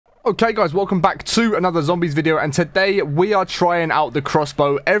Okay guys, welcome back to another zombies video, and today we are trying out the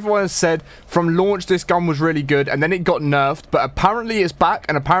crossbow. Everyone has said from launch this gun was really good and then it got nerfed, but apparently it's back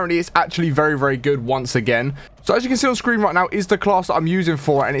and apparently it's actually very good once again. So as you can see on screen right now is the class that I'm using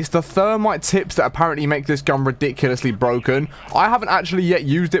for, and it's the thermite tips that apparently make this gun ridiculously broken. I haven't actually yet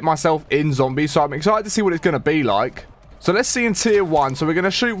used it myself in zombies, so I'm excited to see what it's going to be like. So let's see in tier 1. So we're going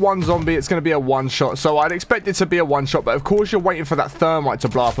to shoot one zombie. It's going to be a one-shot. So I'd expect it to be a one-shot, but of course you're waiting for that thermite to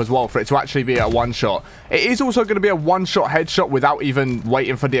blow up as well for it to actually be a one-shot. It is also going to be a one-shot headshot without even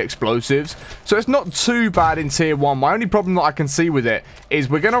waiting for the explosives. So it's not too bad in tier 1. My only problem that I can see with it is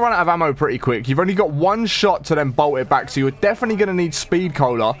we're going to run out of ammo pretty quick. You've only got one shot to then bolt it back, so you're definitely going to need speed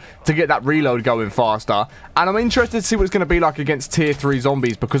cola to get that reload going faster. And I'm interested to see what it's going to be like against tier 3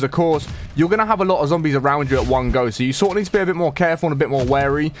 zombies, because of course you're going to have a lot of zombies around you at one go, so you sort of need to be a bit more careful and a bit more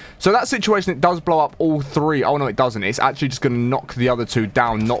wary. So that situation, it does blow up all three. Oh no, it doesn't. It's actually just going to knock the other two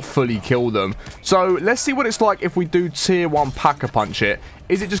down, not fully kill them. So let's see what it's like if we do tier 1 pack-a-punch it.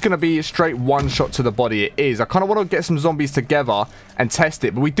 Is it just going to be a straight one shot to the body? It is. I kind of want to get some zombies together and test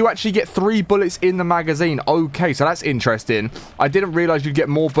it, but we do actually get 3 bullets in the magazine. Okay, so that's interesting. I didn't realize you'd get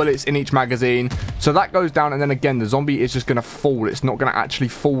more bullets in each magazine. So that goes down, and then again the zombie is just going to fall. It's not going to actually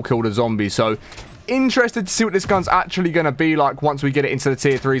full kill the zombie. So interested to see what this gun's actually going to be like once we get it into the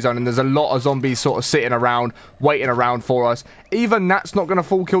tier 3 zone, and there's a lot of zombies sort of sitting around waiting around for us. Even that's not going to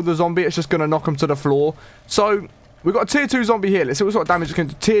full kill the zombie. It's just going to knock them to the floor. So we've got a tier 2 zombie here. Let's see what sort of damage it can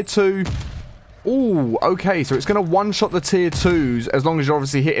do. Tier 2. Ooh, okay, so it's going to one-shot the tier 2s as long as you're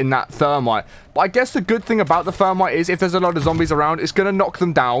obviously hitting that thermite. But I guess the good thing about the thermite is if there's a lot of zombies around, it's going to knock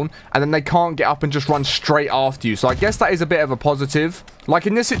them down, and then they can't get up and just run straight after you. So I guess that is a bit of a positive. Like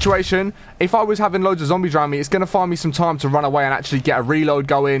in this situation, if I was having loads of zombies around me, it's going to find me some time to run away and actually get a reload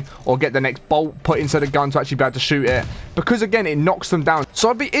going, or get the next bolt put into the gun to actually be able to shoot it. Because again, it knocks them down.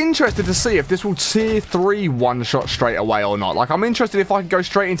 So I'd be interested to see if this will tier 3 one-shot straight away or not. Like, I'm interested if I could go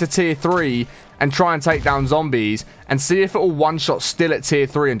straight into tier 3 and try and take down zombies and see if it will one-shot still at tier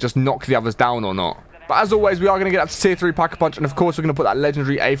 3 and just knock the others down or not. But as always, we are going to get up to tier 3 pack-a-punch, and of course we're going to put that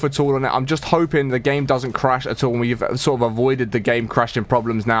legendary Aether tool on it. I'm just hoping the game doesn't crash at all, and we've sort of avoided the game crashing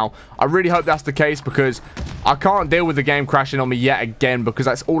problems now. I really hope that's the case, because I can't deal with the game crashing on me yet again, because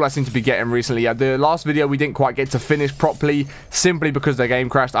that's all I seem to be getting recently. The last video we didn't quite get to finish properly simply because the game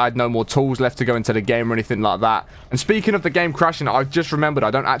crashed. I had no more tools left to go into the game or anything like that. And speaking of the game crashing, I just remembered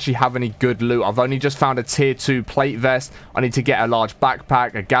I don't actually have any good loot. I've only just found a tier 2 plate vest. I need to get a large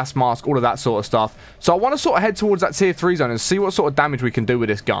backpack, a gas mask, all of that sort of stuff. So I want to sort of head towards that tier 3 zone and see what sort of damage we can do with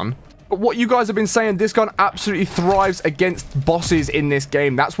this gun. But what you guys have been saying, this gun absolutely thrives against bosses in this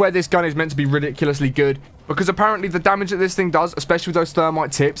game. That's where this gun is meant to be ridiculously good, because apparently the damage that this thing does, especially with those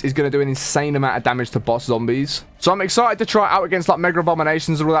thermite tips, is going to do an insane amount of damage to boss zombies. So I'm excited to try it out against like mega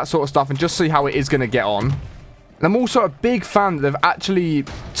abominations and all that sort of stuff, and just see how it is going to get on. And I'm also a big fan that they've actually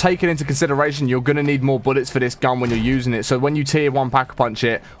taken into consideration you're going to need more bullets for this gun when you're using it. So when you tier 1 pack-a-punch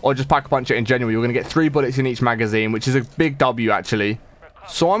it, or just pack-a-punch it in general, you're going to get 3 bullets in each magazine, which is a big W actually.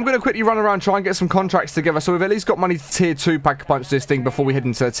 So I'm going to quickly run around, try and get some contracts together, so we've at least got money to tier 2 pack-a-punch this thing before we head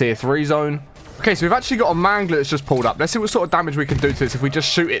into the tier 3 zone. Okay, so we've actually got a mangler that's just pulled up. Let's see what sort of damage we can do to this if we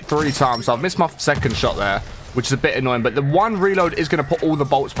just shoot it 3 times. So I've missed my second shot there, which is a bit annoying, but the one reload is going to put all the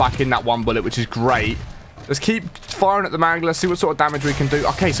bolts back in that one bullet, which is great. Let's keep firing at the mangler, see what sort of damage we can do.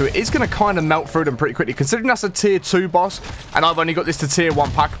 Okay, so it is going to kind of melt through them pretty quickly. Considering that's a tier 2 boss, and I've only got this to tier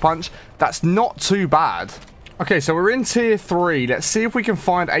 1 pack-a-punch, that's not too bad. Okay, so we're in tier 3. Let's see if we can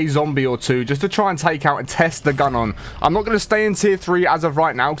find a zombie or two just to try and take out and test the gun on. I'm not going to stay in tier 3 as of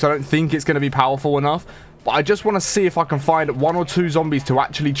right now, because I don't think it's going to be powerful enough. But I just want to see if I can find 1 or 2 zombies to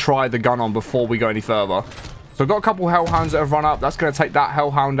actually try the gun on before we go any further. So I've got a couple hellhounds that have run up. That's going to take that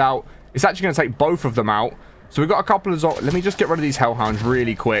hellhound out. It's actually going to take both of them out. So we've got a couple of let me just get rid of these hellhounds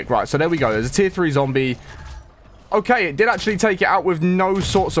really quick. Right, so there we go. There's a tier 3 zombie. Okay, it did actually take it out with no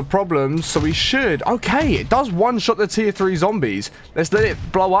sorts of problems, so we should. Okay, it does one-shot the tier 3 zombies. Let's let it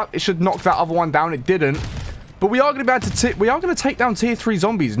blow up. It should knock that other one down. It didn't. But we are going to be able to we are going to take down tier 3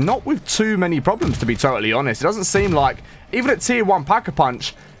 zombies, not with too many problems, to be totally honest. It doesn't seem like, even at tier 1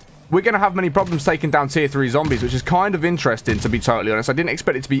 pack-a-punch, we're going to have many problems taking down tier 3 zombies, which is kind of interesting, to be totally honest. I didn't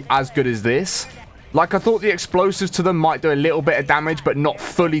expect it to be as good as this. Like, I thought the explosives to them might do a little bit of damage, but not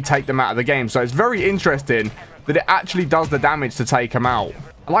fully take them out of the game. So it's very interesting that it actually does the damage to take them out.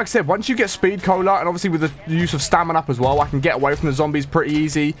 And like I said, once you get speed cola, and obviously with the use of stamina up as well, I can get away from the zombies pretty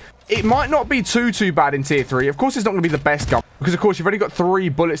easy. It might not be too bad in tier 3. Of course, it's not going to be the best gun, because of course you've only got 3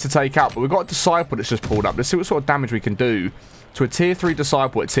 bullets to take out, but we've got a disciple that's just pulled up. Let's see what sort of damage we can do to a tier 3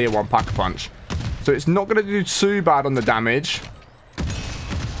 disciple at tier 1 pack-a-punch. So it's not going to do too bad on the damage.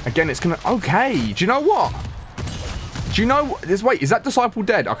 Again, it's going to... Okay, do you know what? Do you know... Wait, is that Disciple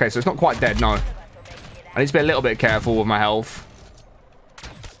dead? Okay, so it's not quite dead, no. I need to be a little bit careful with my health.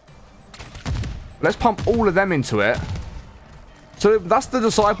 Let's pump all of them into it. So that's the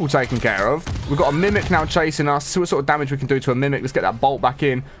Disciple taken care of. We've got a Mimic now chasing us. See what sort of damage we can do to a Mimic. Let's get that bolt back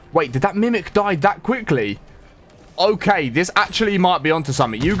in. Wait, did that Mimic die that quickly? Okay, this actually might be onto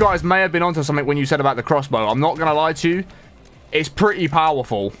something. You guys may have been onto something when you said about the crossbow. I'm not going to lie to you. It's pretty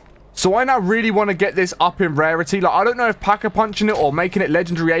powerful. So I now really want to get this up in rarity. Like, I don't know if Pack-a-Punching it or making it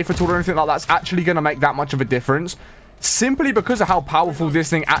legendary Aether or anything like that's actually going to make that much of a difference. Simply because of how powerful this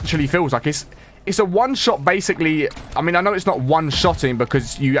thing actually feels. Like, it's a one-shot, basically. I mean, I know it's not one-shotting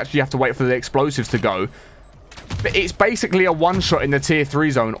because you actually have to wait for the explosives to go. But it's basically a one-shot in the tier 3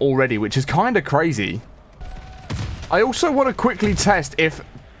 zone already, which is kind of crazy. I also want to quickly test if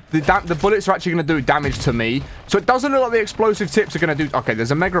the bullets are actually going to do damage to me. So it doesn't look like the explosive tips are going to do... Okay,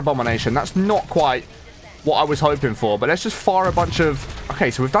 there's a Mega Abomination. That's not quite what I was hoping for. But let's just fire a bunch of...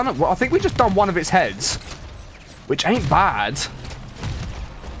 Okay, so we've done it. Well, I think we've just done one of its heads, which ain't bad.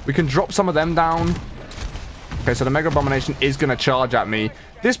 We can drop some of them down. Okay, so the Mega Abomination is going to charge at me.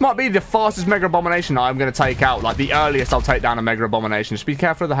 This might be the fastest Mega Abomination I'm going to take out. Like, the earliest I'll take down a Mega Abomination. Just be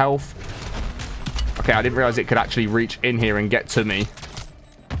careful of the health. Okay, I didn't realize it could actually reach in here and get to me.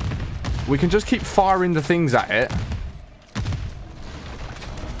 We can just keep firing the things at it.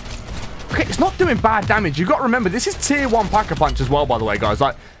 Okay, it's not doing bad damage. You've got to remember, this is tier 1 Pack-a-Punch as well, by the way, guys.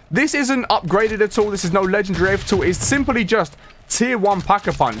 Like, this isn't upgraded at all. This is no legendary at all. It's simply just tier 1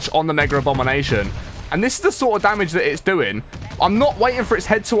 Pack-a-Punch on the Mega Abomination. And this is the sort of damage that it's doing. I'm not waiting for its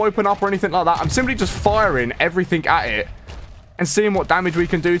head to open up or anything like that. I'm simply just firing everything at it and seeing what damage we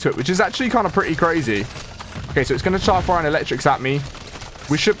can do to it, which is actually kind of pretty crazy. Okay, so it's going to try firing electrics at me.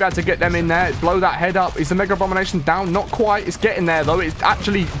 We should be able to get them in there. Blow that head up. Is the Mega Abomination down? Not quite. It's getting there, though. It's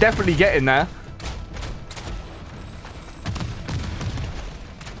actually definitely getting there.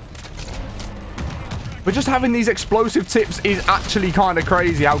 But just having these explosive tips is actually kind of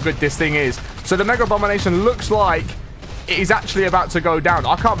crazy how good this thing is. So the Mega Abomination looks like it is actually about to go down.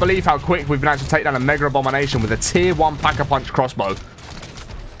 I can't believe how quick we've been able to take down a Mega Abomination with a tier 1 Pack-a-Punch crossbow.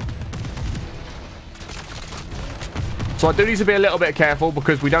 So I do need to be a little bit careful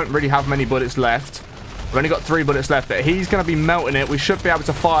because we don't really have many bullets left. We've only got 3 bullets left, but he's going to be melting it. We should be able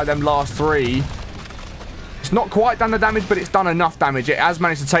to fire them last 3. It's not quite done the damage, but it's done enough damage. It has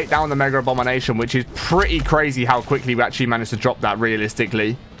managed to take down the Mega Abomination, which is pretty crazy how quickly we actually managed to drop that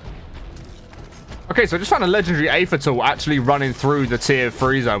realistically. Okay, so I just found a legendary Aether tool actually running through the tier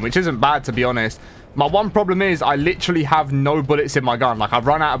 3 zone, which isn't bad, to be honest. My one problem is I literally have no bullets in my gun. Like, I've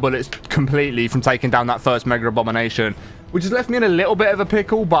run out of bullets completely from taking down that first Mega Abomination, which has left me in a little bit of a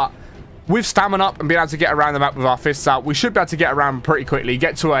pickle, but with stamina up and being able to get around the map with our fists out, we should be able to get around pretty quickly,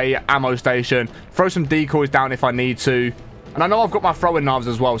 get to a ammo station, throw some decoys down if I need to. And I know I've got my throwing knives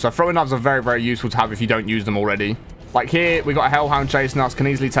as well, so throwing knives are very, very useful to have if you don't use them already. Like here, we got a Hellhound chasing us, can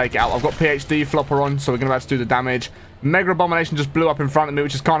easily take it out. I've got PhD Flopper on, so we're going to have to do the damage. Mega Abomination just blew up in front of me,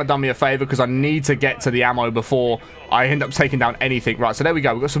 which has kind of done me a favor because I need to get to the ammo before I end up taking down anything. Right, so there we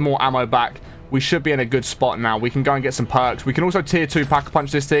go. We've got some more ammo back. We should be in a good spot now. We can go and get some perks. We can also tier 2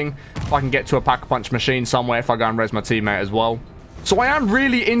 Pack-a-Punch this thing. If I can get to a Pack-a-Punch machine somewhere, if I go and res my teammate as well. So I am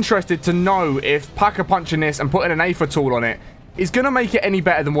really interested to know if Pack-a-Punching this and putting an Aether tool on it is going to make it any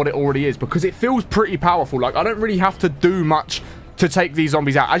better than what it already is, because it feels pretty powerful. Like, I don't really have to do much to take these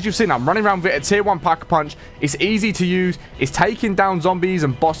zombies out. As you've seen, I'm running around with it, a tier 1 Pack-a-Punch. It's easy to use. It's taking down zombies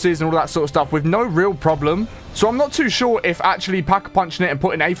and bosses and all that sort of stuff with no real problem. So I'm not too sure if actually Pack-a-Punching it and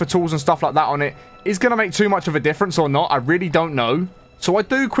putting Aether tools and stuff like that on it is going to make too much of a difference or not. I really don't know. So I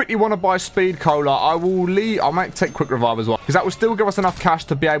do quickly want to buy Speed Cola. I might take Quick Revive as well, because that will still give us enough cash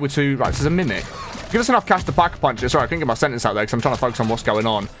to be able to... Right, this is a Mimic. Give us enough cash to Pack-a-Punch it. Sorry, I couldn't get my sentence out there because I'm trying to focus on what's going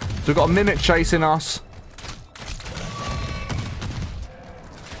on. So we've got a Mimic chasing us.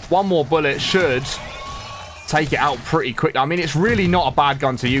 One more bullet should take it out pretty quick. I mean, it's really not a bad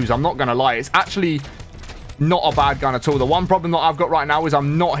gun to use. I'm not going to lie. It's actually not a bad gun at all. The one problem that I've got right now is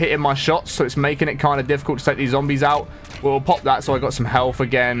I'm not hitting my shots, so it's making it kind of difficult to take these zombies out. We'll pop that so I got some health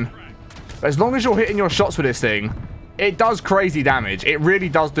again. But as long as you're hitting your shots with this thing, it does crazy damage. It really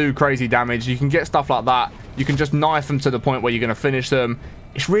does do crazy damage. You can get stuff like that. You can just knife them to the point where you're going to finish them.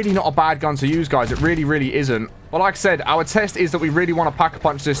 It's really not a bad gun to use, guys. It really, really isn't. But like I said, our test is that we really want to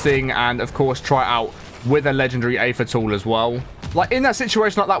Pack-a-Punch this thing and, of course, try it out with a legendary Aether tool as well. Like, in that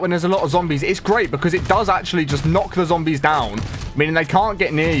situation like that when there's a lot of zombies, it's great because it does actually just knock the zombies down, meaning they can't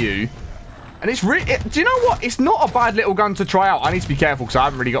get near you. And it's really... do you know what? It's not a bad little gun to try out. I need to be careful because I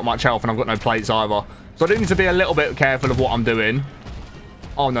haven't really got much health and I've got no plates either. So I do need to be a little bit careful of what I'm doing.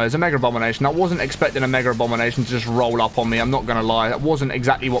 Oh no, there's a Mega Abomination. I wasn't expecting a Mega Abomination to just roll up on me. I'm not going to lie. That wasn't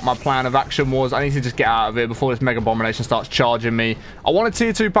exactly what my plan of action was. I need to just get out of here before this Mega Abomination starts charging me. I want to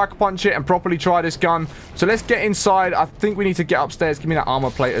tier 2 Pack-a-Punch it and properly try this gun. So let's get inside. I think we need to get upstairs. Give me that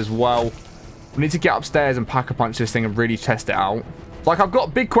armor plate as well. We need to get upstairs and Pack-a-Punch this thing and really test it out. Like, I've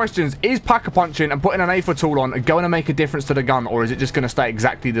got big questions. Is Pack-a-Punching and putting an AFA tool on going to make a difference to the gun, or is it just going to stay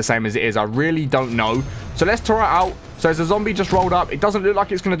exactly the same as it is? I really don't know. So let's try it out. So as a zombie just rolled up, it doesn't look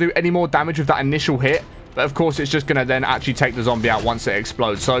like it's going to do any more damage with that initial hit. But of course, it's just going to then actually take the zombie out once it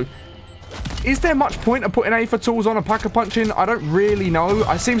explodes. So is there much point of putting AFA tools on a Pack-a-Punching? I don't really know.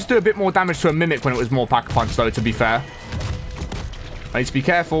 I seem to do a bit more damage to a Mimic when it was more Pack-a-Punch, though, to be fair. I need to be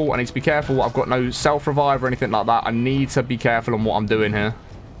careful. I need to be careful. I've got no self-revive or anything like that. I need to be careful on what I'm doing here.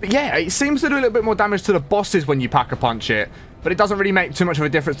 But yeah, it seems to do a little bit more damage to the bosses when you Pack-a-Punch it. But it doesn't really make too much of a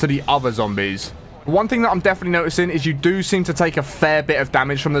difference to the other zombies. One thing that I'm definitely noticing is you do seem to take a fair bit of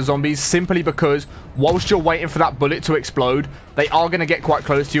damage from the zombies, simply because whilst you're waiting for that bullet to explode, they are going to get quite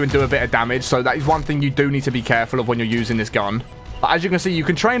close to you and do a bit of damage. So that is one thing you do need to be careful of when you're using this gun. But as you can see, you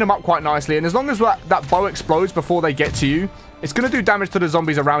can train them up quite nicely. And as long as that bow explodes before they get to you, it's going to do damage to the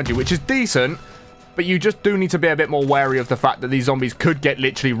zombies around you, which is decent. But you just do need to be a bit more wary of the fact that these zombies could get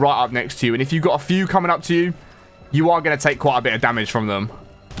literally right up next to you. And if you've got a few coming up to you, you are going to take quite a bit of damage from them.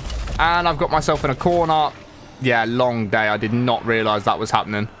 And I've got myself in a corner. Yeah, long day. I did not realize that was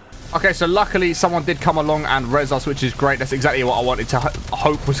happening. Okay, so luckily someone did come along and res us, which is great. That's exactly what I wanted to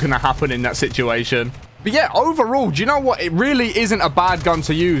hope was going to happen in that situation. But yeah, overall, do you know what? It really isn't a bad gun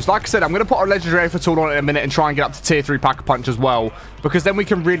to use. Like I said, I'm going to put a legendary AFA tool on it in a minute and try and get up to tier 3 Pack-a-Punch as well. Because then we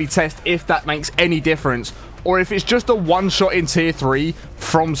can really test if that makes any difference. Or if it's just a one-shot in tier 3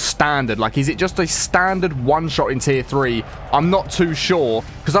 from standard. Like, is it just a standard one-shot in tier 3? I'm not too sure.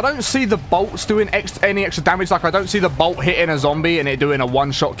 Because I don't see the bolts doing any extra damage. Like, I don't see the bolt hitting a zombie and it doing a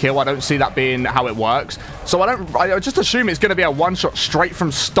one-shot kill. I don't see that being how it works. So I just assume it's going to be a one-shot straight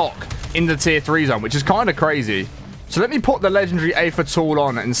from stock in the tier 3 zone, which is kind of crazy. So let me put the legendary AFA tool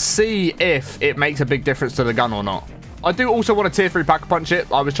on and see if it makes a big difference to the gun or not. I do also want a tier 3 Pack-a-Punch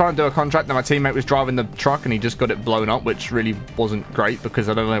it. I was trying to do a contract and my teammate was driving the truck and he just got it blown up, which really wasn't great because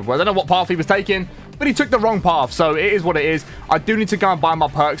I don't know what path he was taking, but he took the wrong path, so it is what it is. I do need to go and buy my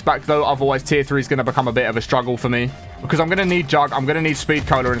perks back though, otherwise tier 3 is going to become a bit of a struggle for me because I'm going to need Jug, I'm going to need Speed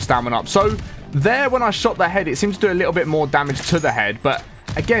Cola and Stamina up. So there, when I shot the head, it seems to do a little bit more damage to the head, but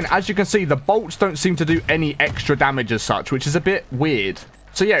again, as you can see, the bolts don't seem to do any extra damage as such, which is a bit weird.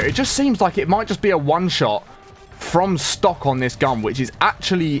 So yeah, it just seems like it might just be a one-shot from stock on this gun, which is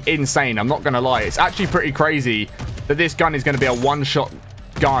actually insane. I'm not going to lie. It's actually pretty crazy that this gun is going to be a one-shot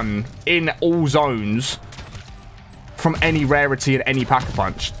gun in all zones from any rarity and any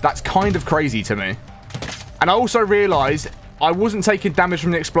Pack-a-Punch. That's kind of crazy to me. And I also realized I wasn't taking damage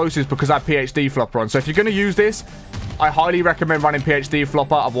from the explosives because I had PhD flopper on. So if you're going to use this, I highly recommend running PhD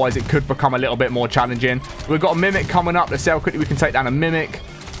flopper. Otherwise, it could become a little bit more challenging. We've got a Mimic coming up. Let's see how quickly we can take down a Mimic.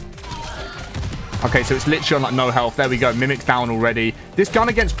 Okay, so it's literally on like no health. There we go. Mimic's down already. This gun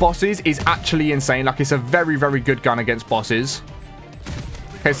against bosses is actually insane. Like, it's a very, very good gun against bosses.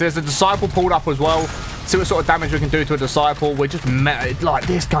 Okay, so there's a Disciple pulled up as well. See what sort of damage we can do to a Disciple. We're just like,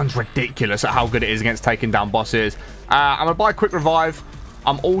 this gun's ridiculous at how good it is against taking down bosses. I'm going to buy a Quick Revive.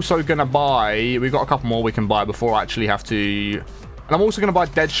 I'm also going to buy... We've got a couple more we can buy before I actually have to... And I'm also going to buy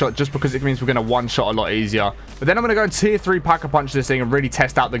Deadshot just because it means we're going to one-shot a lot easier. But then I'm going to go tier 3 Pack-a-Punch this thing and really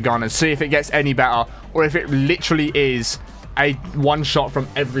test out the gun and see if it gets any better or if it literally is a one-shot from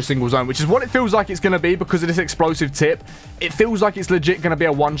every single zone, which is what it feels like it's going to be because of this explosive tip. It feels like it's legit going to be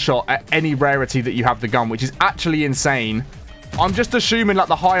a one-shot at any rarity that you have the gun, which is actually insane. I'm just assuming like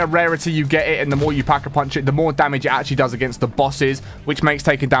the higher rarity you get it and the more you Pack-a-Punch it, the more damage it actually does against the bosses, which makes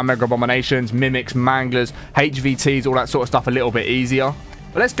taking down Mega Abominations, Mimics, Manglers, HVTs, all that sort of stuff a little bit easier.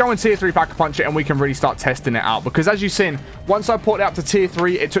 But let's go in tier 3 Pack-a-Punch it and we can really start testing it out. Because as you've seen, once I put it up to tier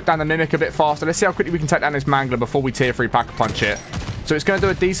 3, it took down the Mimic a bit faster. Let's see how quickly we can take down this Mangler before we tier 3 Pack-a-Punch it. So it's going to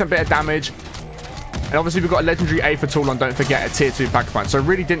do a decent bit of damage. And obviously we've got a legendary AFA tool on, don't forget, a tier 2 Pack-a-Punch. So it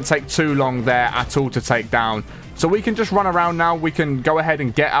really didn't take too long there at all to take down. So we can just run around now. We can go ahead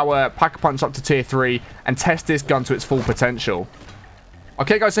and get our Pack-a-Punch up to tier 3 and test this gun to its full potential.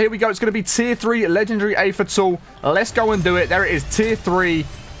 Okay, guys, so here we go. It's going to be tier 3 legendary AFA tool. Let's go and do it. There it is, tier 3.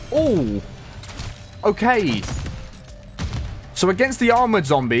 Oh, okay. So against the armored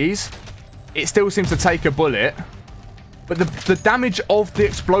zombies, it still seems to take a bullet. But the damage of the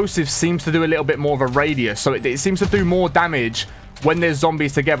explosives seems to do a little bit more of a radius. So it seems to do more damage when there's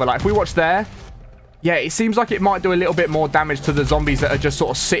zombies together. Like, if we watch there... Yeah, it seems like it might do a little bit more damage to the zombies that are just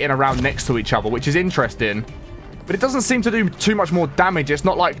sort of sitting around next to each other, which is interesting. But it doesn't seem to do too much more damage. It's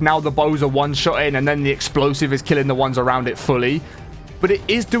not like now the bows are one-shotting and then the explosive is killing the ones around it fully. But it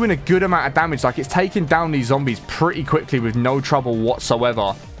is doing a good amount of damage. Like, it's taking down these zombies pretty quickly with no trouble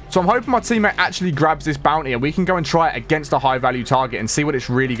whatsoever. So I'm hoping my teammate actually grabs this bounty and we can go and try it against a high-value target and see what it's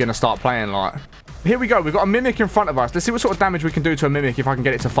really going to start playing like. Here we go. We've got a Mimic in front of us. Let's see what sort of damage we can do to a Mimic if I can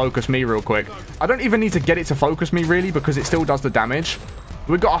get it to focus me real quick. I don't even need to get it to focus me, really, because it still does the damage.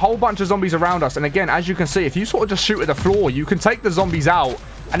 We've got a whole bunch of zombies around us. And again, as you can see, if you sort of just shoot at the floor, you can take the zombies out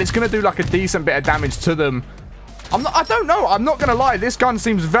and it's going to do like a decent bit of damage to them. I don't know. I'm not going to lie. This gun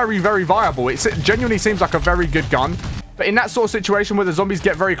seems very, very viable. It genuinely seems like a very good gun. But in that sort of situation where the zombies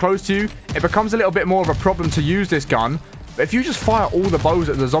get very close to you, it becomes a little bit more of a problem to use this gun. But if you just fire all the bows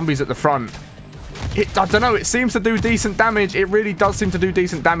at the zombies at the front, I don't know. It seems to do decent damage. It really does seem to do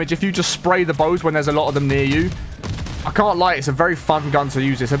decent damage if you just spray the bows when there's a lot of them near you. I can't lie. It's a very fun gun to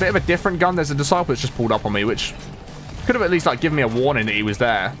use. It's a bit of a different gun. There's a Disciple that's just pulled up on me, which could have at least like given me a warning that he was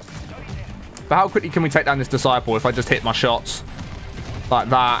there. But how quickly can we take down this Disciple if I just hit my shots like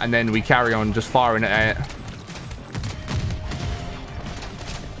that and then we carry on just firing at it?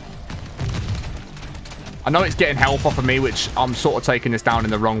 I know it's getting health off of me, which I'm sort of taking this down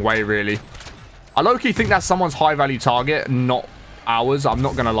in the wrong way, really. I low-key think that's someone's high-value target, not ours. I'm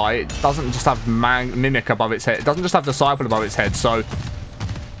not going to lie. It doesn't just have Mimic above its head. It doesn't just have Disciple above its head, so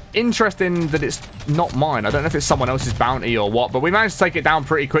interesting that it's not mine. I don't know if it's someone else's bounty or what, but we managed to take it down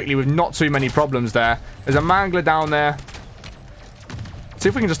pretty quickly with not too many problems there. There's a Mangler down there. See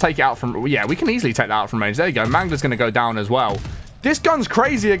if we can just take it out from... Yeah, we can easily take that out from range. There you go. Mangler's going to go down as well. This gun's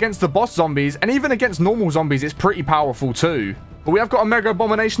crazy against the boss zombies, and even against normal zombies, it's pretty powerful too. But we have got a Mega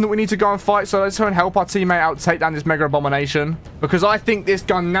Abomination that we need to go and fight, so let's go and help our teammate out take down this Mega Abomination. Because I think this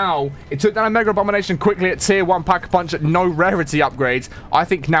gun now, it took down a Mega Abomination quickly at tier 1 Pack-a-Punch at no rarity upgrades. I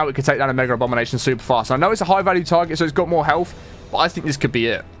think now it could take down a Mega Abomination super fast. I know it's a high-value target, so it's got more health, but I think this could be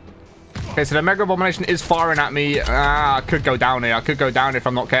it. Okay, so the Mega Abomination is firing at me. I could go down here. I could go down if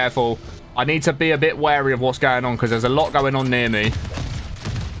I'm not careful. I need to be a bit wary of what's going on, because there's a lot going on near me.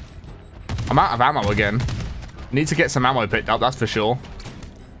 I'm out of ammo again. Need to get some ammo picked up, that's for sure.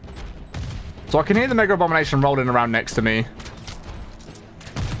 So I can hear the Mega Abomination rolling around next to me.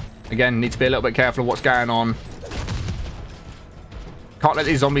 Again, need to be a little bit careful of what's going on. Can't let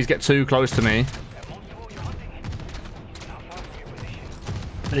these zombies get too close to me.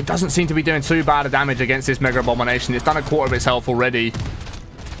 But it doesn't seem to be doing too bad of damage against this Mega Abomination. It's done a quarter of its health already.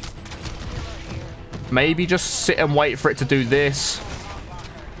 Maybe just sit and wait for it to do this.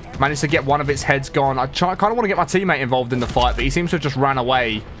 Managed to get one of its heads gone. I kind of want to get my teammate involved in the fight, but he seems to have just ran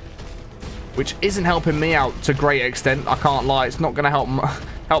away, which isn't helping me out to a great extent. I can't lie. It's not going to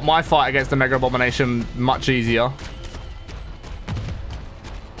help my fight against the Mega Abomination much easier.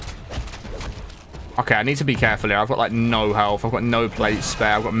 Okay, I need to be careful here. I've got like no health. I've got no plates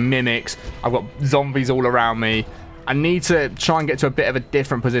spare. I've got mimics. I've got zombies all around me. I need to try and get to a bit of a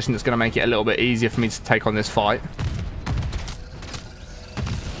different position that's going to make it a little bit easier for me to take on this fight.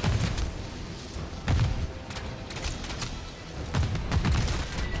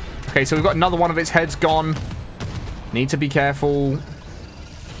 Okay, so we've got another one of its heads gone. Need to be careful.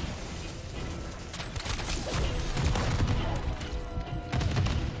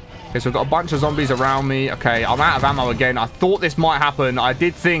 Okay, so we've got a bunch of zombies around me. Okay, I'm out of ammo again. I thought this might happen. I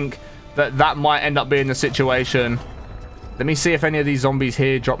did think that that might end up being the situation. Let me see if any of these zombies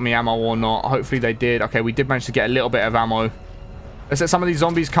here drop me ammo or not. Hopefully they did. Okay, we did manage to get a little bit of ammo. Let's let some of these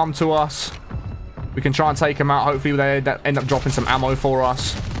zombies come to us. We can try and take them out. Hopefully they end up dropping some ammo for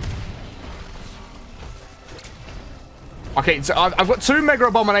us. Okay, so I've got two Mega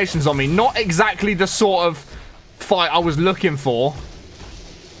Abominations on me. Not exactly the sort of fight I was looking for.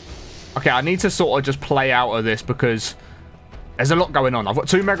 Okay, I need to sort of just play out of this because there's a lot going on. I've got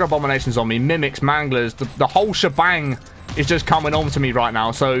two Mega Abominations on me. Mimics, Manglers, the whole shebang is just coming on to me right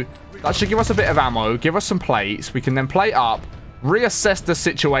now. So that should give us a bit of ammo, give us some plates. We can then plate up, reassess the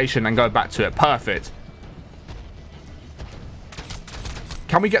situation and go back to it. Perfect.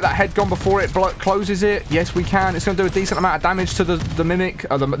 Can we get that head gone before it closes it? Yes, we can. It's going to do a decent amount of damage to the Mimic,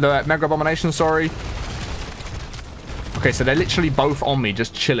 the Mega Abomination, sorry. Okay, so they're literally both on me,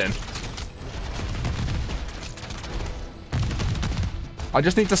 just chilling. I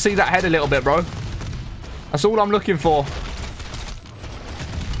just need to see that head a little bit, bro. That's all I'm looking for.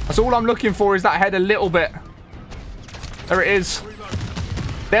 That's all I'm looking for is that head a little bit. There it is.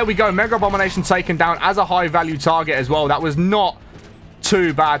 There we go. Mega Abomination taken down as a high-value target as well. That was not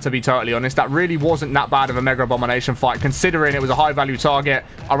too bad, to be totally honest. That really wasn't that bad of a Mega Abomination fight, considering it was a high-value target.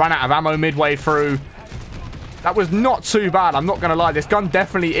 I ran out of ammo midway through. That was not too bad. I'm not going to lie. This gun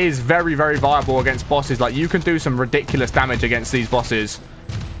definitely is very, very viable against bosses. Like, you can do some ridiculous damage against these bosses.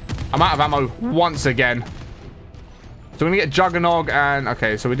 I'm out of ammo once again. So we're going to get Juggernog and...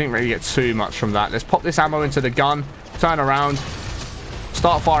 Okay, so we didn't really get too much from that. Let's pop this ammo into the gun. Turn around.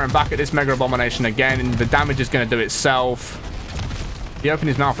 Start firing back at this Mega Abomination again. And the damage is going to do itself. He opened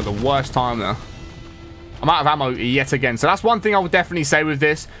his mouth at the worst time there. I'm out of ammo yet again. So that's one thing I would definitely say with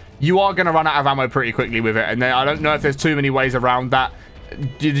this. You are going to run out of ammo pretty quickly with it. And then I don't know if there's too many ways around that.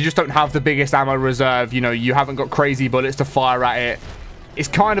 You just don't have the biggest ammo reserve. You know, you haven't got crazy bullets to fire at it. It's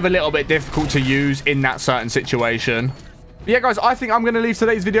kind of a little bit difficult to use in that certain situation. But yeah, guys, I think I'm going to leave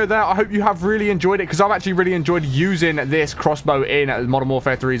today's video there. I hope you have really enjoyed it, because I've actually really enjoyed using this crossbow in Modern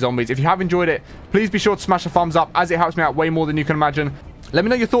Warfare 3 Zombies. If you have enjoyed it, please be sure to smash a thumbs up, as it helps me out way more than you can imagine. Let me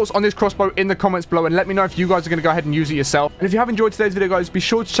know your thoughts on this crossbow in the comments below, and let me know if you guys are going to go ahead and use it yourself. And if you have enjoyed today's video, guys, be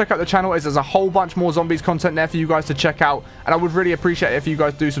sure to check out the channel, as there's a whole bunch more zombies content there for you guys to check out. And I would really appreciate it if you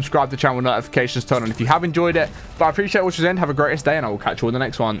guys do subscribe to the channel with notifications turned on if you have enjoyed it. But I appreciate what you're in. Have a greatest day, and I will catch you in the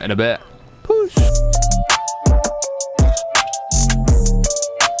next one in a bit. Peace.